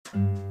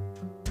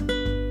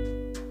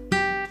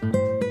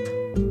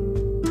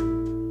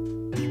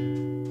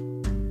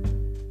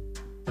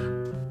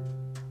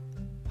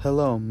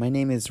Hello, my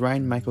name is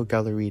Ryan Michael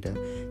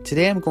Gallerita.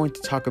 Today I'm going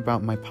to talk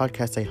about my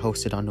podcast I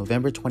hosted on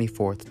November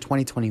 24th,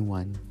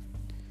 2021.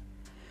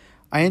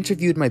 I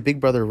interviewed my big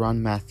brother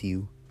Ron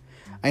Matthew.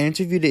 I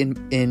interviewed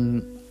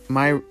in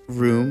my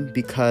room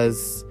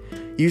because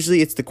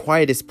usually it's the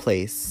quietest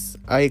place.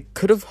 I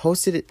could have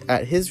hosted it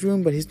at his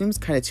room, but his room's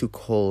kind of too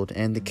cold,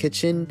 and the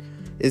kitchen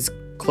is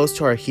close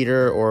to our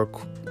heater or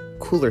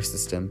cooler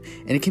system,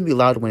 and it can be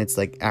loud when it's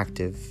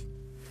active.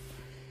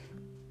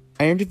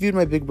 I interviewed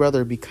my big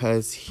brother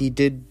because he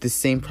did the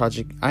same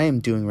project I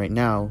am doing right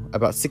now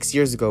about 6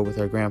 years ago with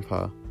our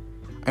grandpa.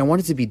 I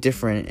wanted to be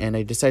different, and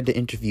I decided to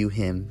interview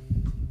him.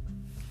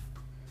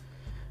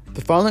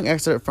 The following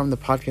excerpt from the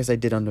podcast I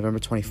did on November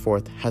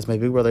 24th has my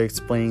big brother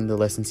explaining the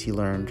lessons he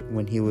learned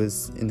when he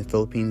was in the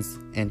Philippines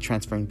and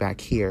transferring back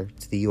here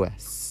to the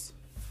U.S.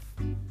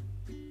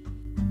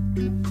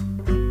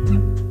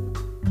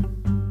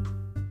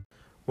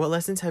 What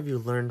lessons have you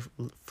learned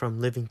from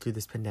living through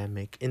this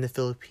pandemic in the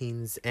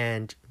Philippines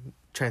and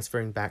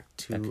transferring back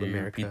to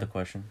America? Repeat the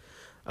question.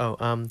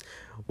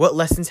 What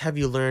lessons have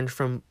you learned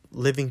from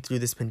living through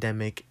this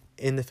pandemic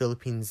in the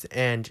Philippines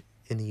and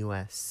in the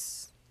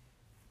U.S.?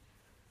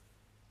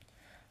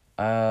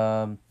 Did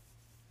a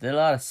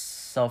lot of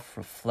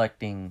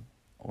self-reflecting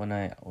when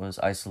I was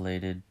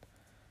isolated.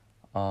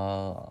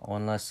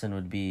 One lesson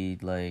would be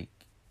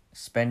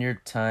spend your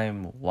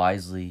time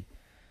wisely.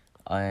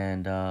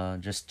 And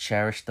just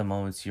cherish the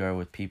moments you are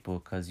with people,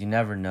 because you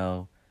never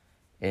know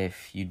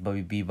if you'd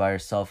be by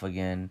yourself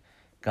again.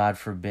 God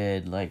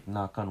forbid,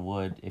 knock on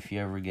wood, if you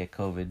ever get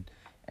COVID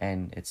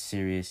and it's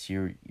serious,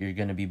 you're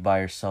gonna be by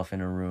yourself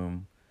in a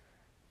room,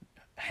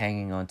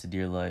 hanging on to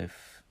dear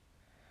life.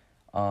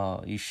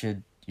 You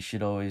should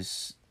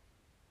always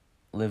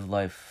live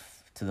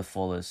life to the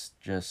fullest.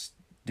 Just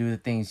do the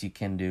things you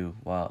can do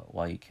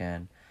while you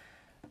can.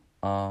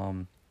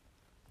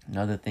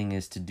 Another thing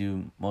is to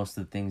do most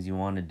of the things you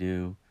want to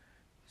do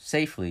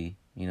safely,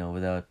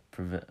 without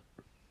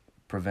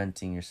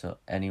preventing yourself,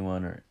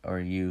 anyone or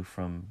you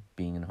from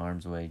being in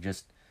harm's way.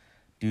 Just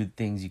do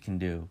things you can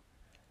do.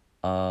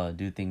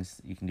 Do things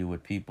you can do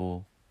with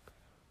people.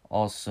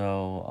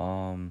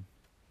 Also,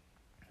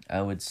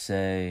 I would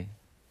say,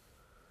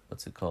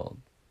 what's it called?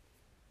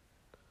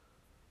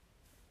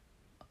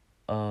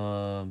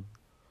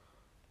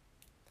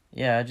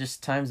 Yeah,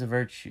 just time's a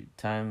virtue.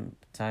 Time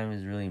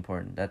is really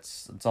important.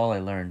 That's all I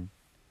learned.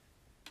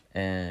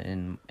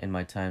 In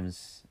my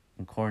times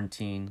in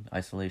quarantine,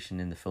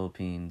 isolation in the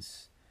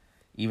Philippines,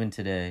 even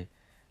today,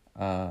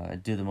 I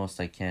do the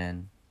most I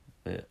can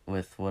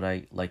with what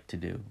I like to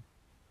do.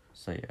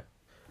 So yeah.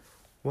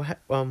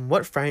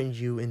 What frightened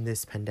you in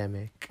this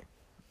pandemic?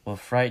 What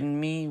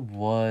frightened me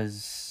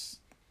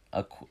was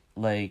the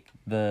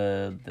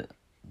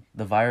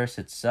virus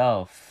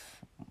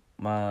itself.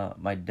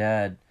 My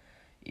dad.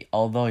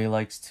 Although he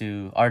likes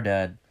to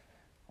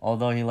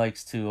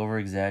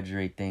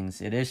over-exaggerate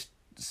things, it is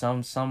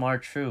some are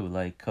true.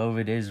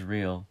 COVID is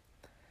real,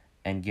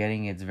 and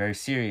getting it's very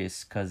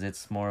serious because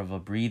it's more of a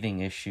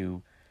breathing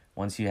issue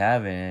once you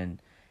have it,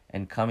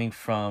 and coming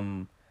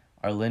from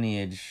our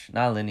lineage,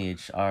 our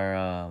lineage,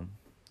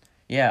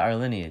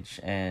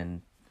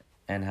 and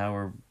how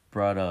we're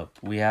brought up.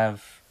 I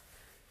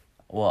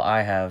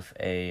have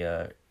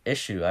a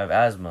issue. I have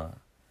asthma.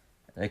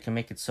 It can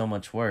make it so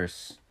much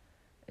worse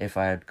if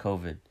I had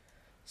COVID.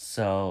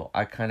 So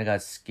I kind of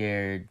got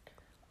scared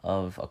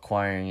of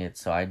acquiring it,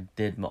 so I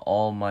did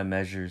all my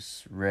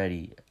measures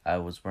ready. I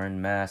was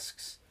wearing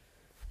masks,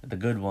 the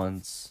good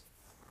ones.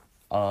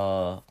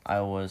 I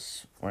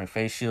was wearing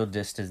face shield,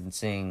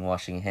 distancing,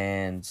 washing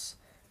hands,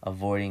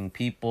 avoiding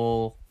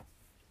people,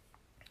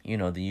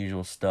 the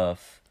usual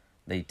stuff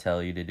they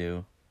tell you to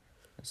do,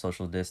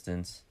 social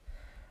distance.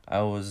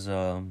 I was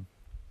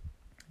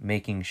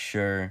making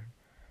sure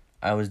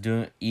I was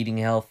eating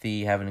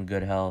healthy, having a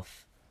good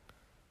health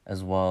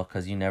as well,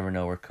 because you never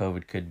know where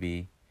COVID could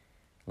be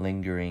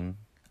lingering,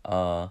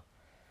 or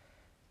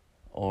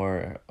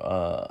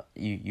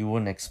you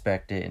wouldn't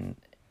expect it in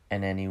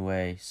any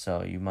way,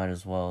 so you might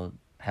as well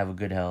have a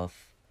good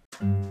health.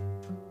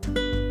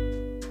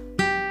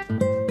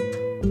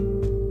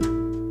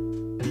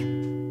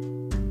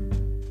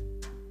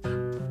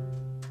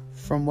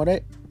 From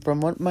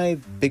what my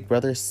big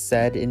brother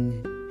said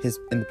in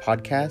the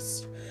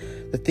podcast,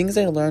 the things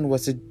I learned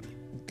was to,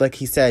 like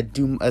he said,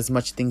 do as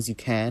much things you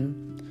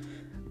can.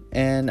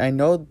 And I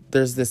know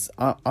there's this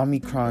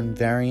Omicron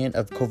variant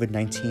of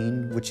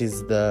COVID-19, which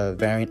is the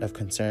variant of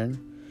concern.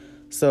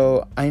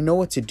 So I know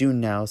what to do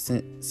now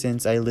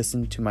since I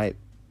listened to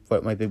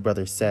what my big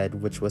brother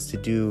said, which was to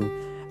do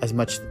as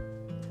much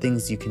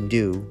things you can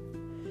do.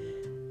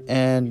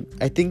 And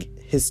I think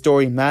his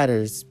story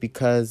matters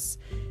because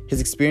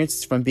his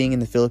experiences from being in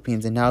the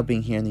Philippines and now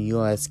being here in the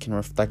U.S. can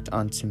reflect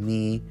onto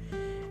me,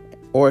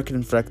 or it can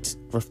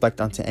reflect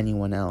onto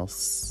anyone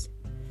else.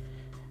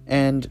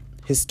 And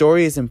his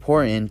story is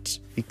important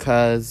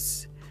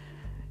because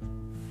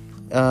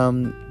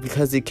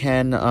it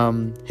can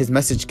his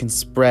message can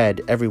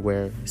spread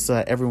everywhere so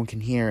that everyone can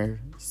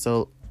hear.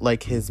 So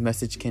like his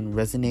message can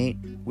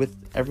resonate with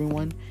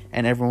everyone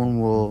and everyone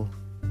will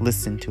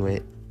listen to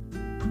it.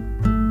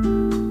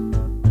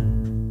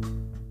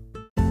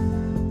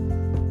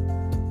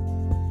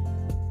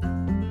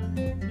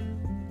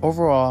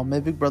 Overall, my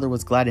big brother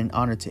was glad and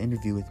honored to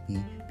interview with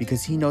me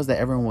because he knows that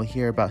everyone will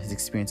hear about his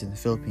experience in the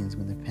Philippines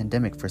when the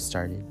pandemic first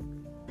started.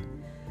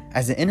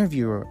 As an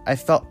interviewer, I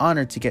felt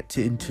honored to get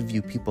to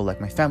interview people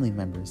like my family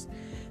members.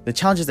 The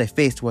challenges I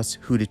faced was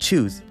who to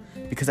choose,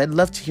 because I'd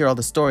love to hear all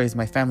the stories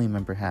my family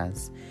member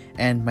has.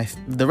 And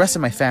the rest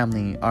of my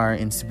family are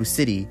in Cebu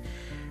City,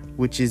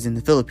 which is in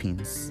the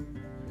Philippines.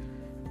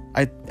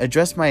 I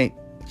addressed my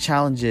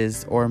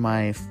challenges or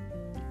my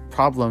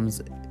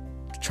problems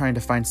trying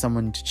to find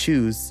someone to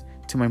choose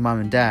to my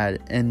mom and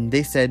dad, and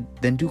they said,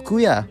 then do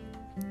kuya.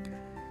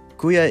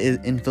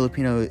 Kuya in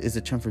Filipino is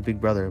a term for big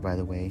brother, by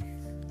the way.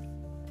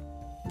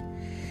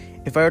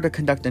 If I were to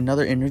conduct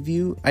another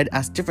interview, I'd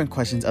ask different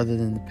questions other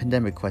than the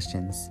pandemic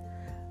questions.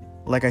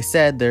 Like I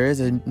said, there is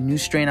a new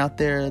strain out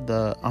there,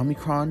 the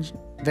Omicron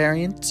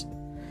variant,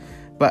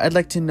 but I'd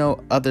like to know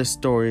other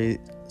stories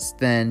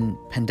than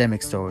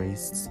pandemic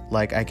stories.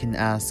 Like I can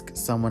ask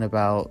someone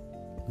about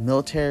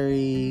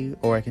military,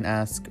 or I can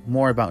ask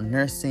more about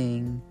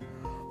nursing,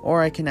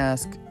 or I can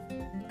ask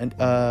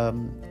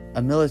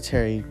a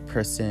military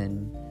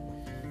person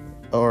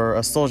or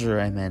a soldier,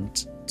 I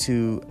meant,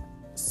 to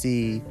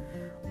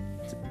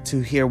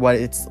hear what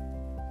it's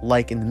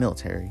like in the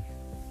military.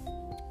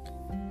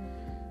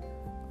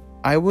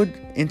 I would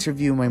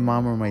interview my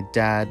mom or my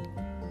dad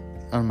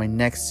on my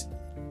next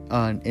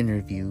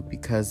interview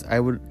because I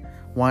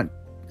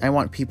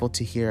want people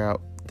to hear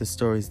out the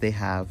stories they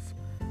have.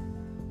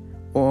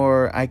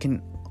 Or I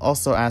can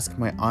also ask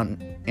my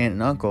aunt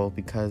and uncle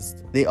because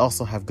they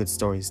also have good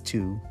stories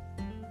too.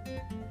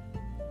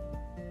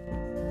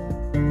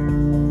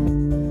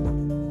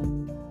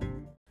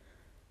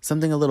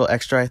 Something a little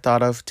extra I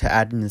thought of to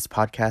add in this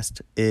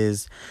podcast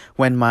is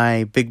when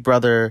my big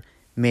brother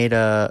made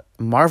a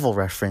Marvel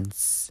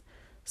reference.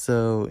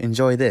 So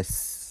enjoy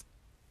this.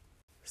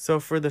 So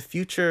for the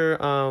future,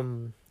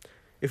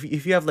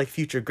 if you have like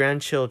future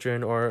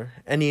grandchildren or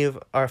any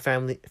of our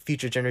family,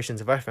 future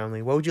generations of our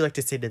family, what would you like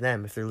to say to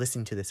them if they're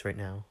listening to this right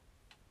now?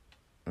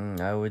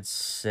 I would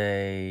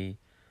say,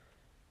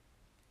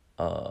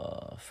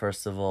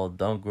 first of all,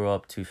 don't grow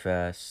up too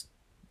fast.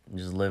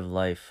 Just live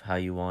life how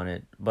you want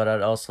it. But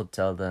I'd also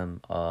tell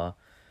them,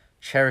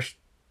 cherish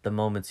the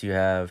moments you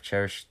have.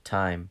 Cherish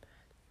time.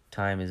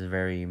 Time is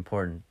very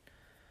important.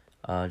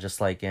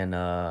 Just like in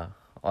I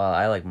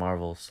like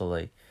Marvel, so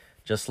like,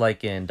 just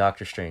like in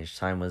Doctor Strange,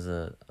 time was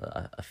a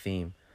theme.